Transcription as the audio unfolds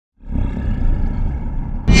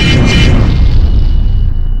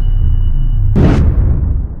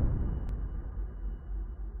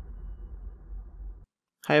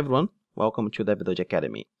Hi everyone, welcome to Davidoj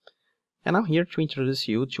Academy. And I'm here to introduce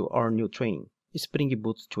you to our new training, Spring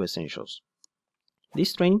Boot 2 Essentials.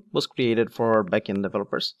 This training was created for backend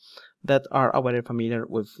developers that are already familiar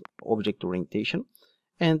with object orientation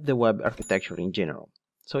and the web architecture in general.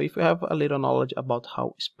 So if you have a little knowledge about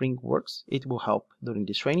how Spring works, it will help during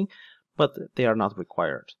this training, but they are not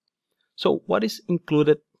required. So what is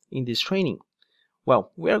included in this training?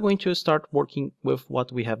 Well, we are going to start working with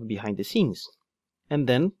what we have behind the scenes. And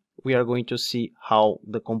then we are going to see how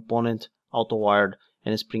the component auto-wired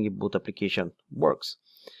and Spring Boot application works.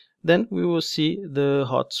 Then we will see the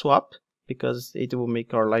hot swap because it will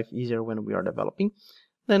make our life easier when we are developing.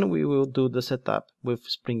 Then we will do the setup with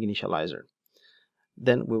Spring Initializer.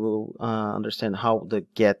 Then we will understand how the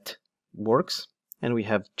get works, and we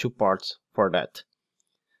have two parts for that.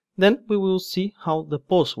 Then we will see how the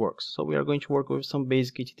post works. So we are going to work with some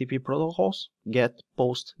basic HTTP protocols: get,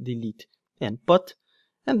 post, delete, and put.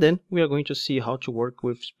 And then we are going to see how to work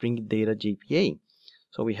with Spring Data JPA.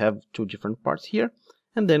 So we have two different parts here,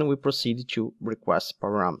 and then we proceed to request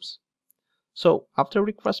params. So after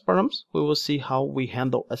request params, we will see how we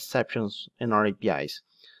handle exceptions in our APIs.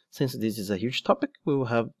 Since this is a huge topic, we will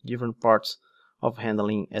have different parts of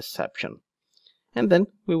handling exception. And then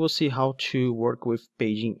we will see how to work with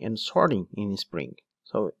paging and sorting in Spring.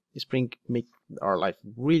 So Spring makes our life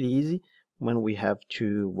really easy when we have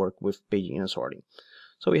to work with paging and sorting.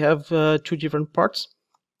 So we have two different parts.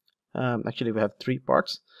 Actually, we have three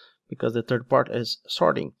parts because the third part is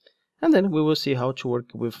sorting. And then we will see how to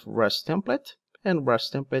work with REST template. And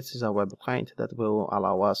REST templates is a web client that will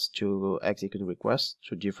allow us to execute requests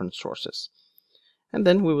to different sources. And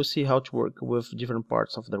then we will see how to work with different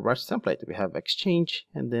parts of the REST template. We have exchange,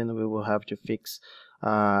 and then we will have to fix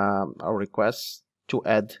our requests to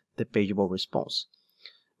add the pageable response.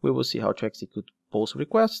 We will see how to execute post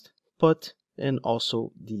request, put, and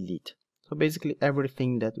also delete. So basically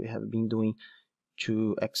everything that we have been doing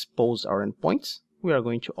to expose our endpoints, we are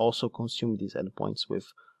going to also consume these endpoints with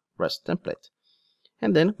REST template.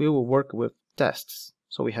 And then we will work with tests.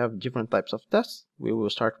 So we have different types of tests. We will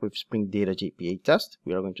start with Spring Data JPA test.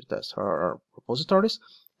 We are going to test our repositories,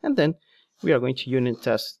 and then we are going to unit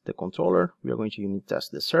test the controller. We are going to unit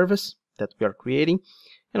test the service that we are creating,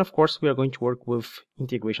 and of course we are going to work with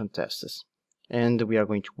integration tests. And we are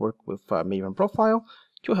going to work with Maven profile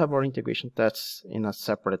to have our integration tests in a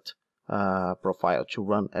separate profile to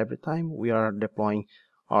run every time we are deploying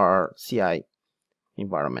our CI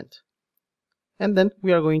environment. And then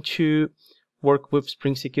we are going to work with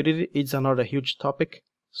Spring Security. It's another huge topic,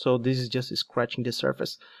 so this is just scratching the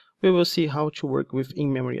surface. We will see how to work with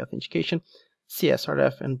in-memory authentication,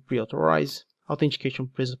 CSRF and pre-authorize, authentication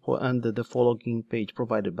principle and the default login page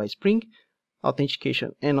provided by Spring,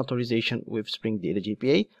 authentication and authorization with Spring Data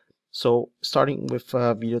JPA. So starting with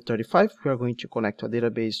video 35, we are going to connect to a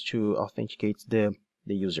database to authenticate the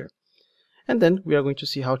user. And then we are going to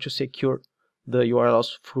see how to secure the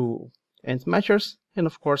URLs through end matchers. And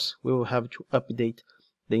of course, we will have to update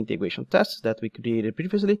the integration tests that we created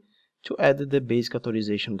previously to add the basic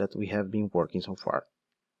authorization that we have been working so far.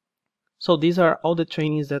 So these are all the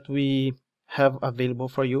trainings that we have available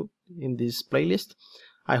for you in this playlist.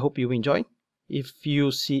 I hope you enjoy. If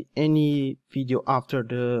you see any video after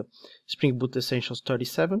the Spring Boot Essentials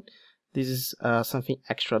 37, this is something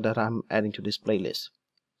extra that I'm adding to this playlist.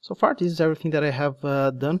 So far, this is everything that I have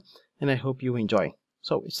done, and I hope you enjoy.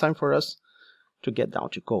 So it's time for us to get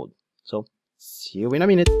down to code. So see you in a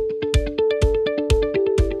minute.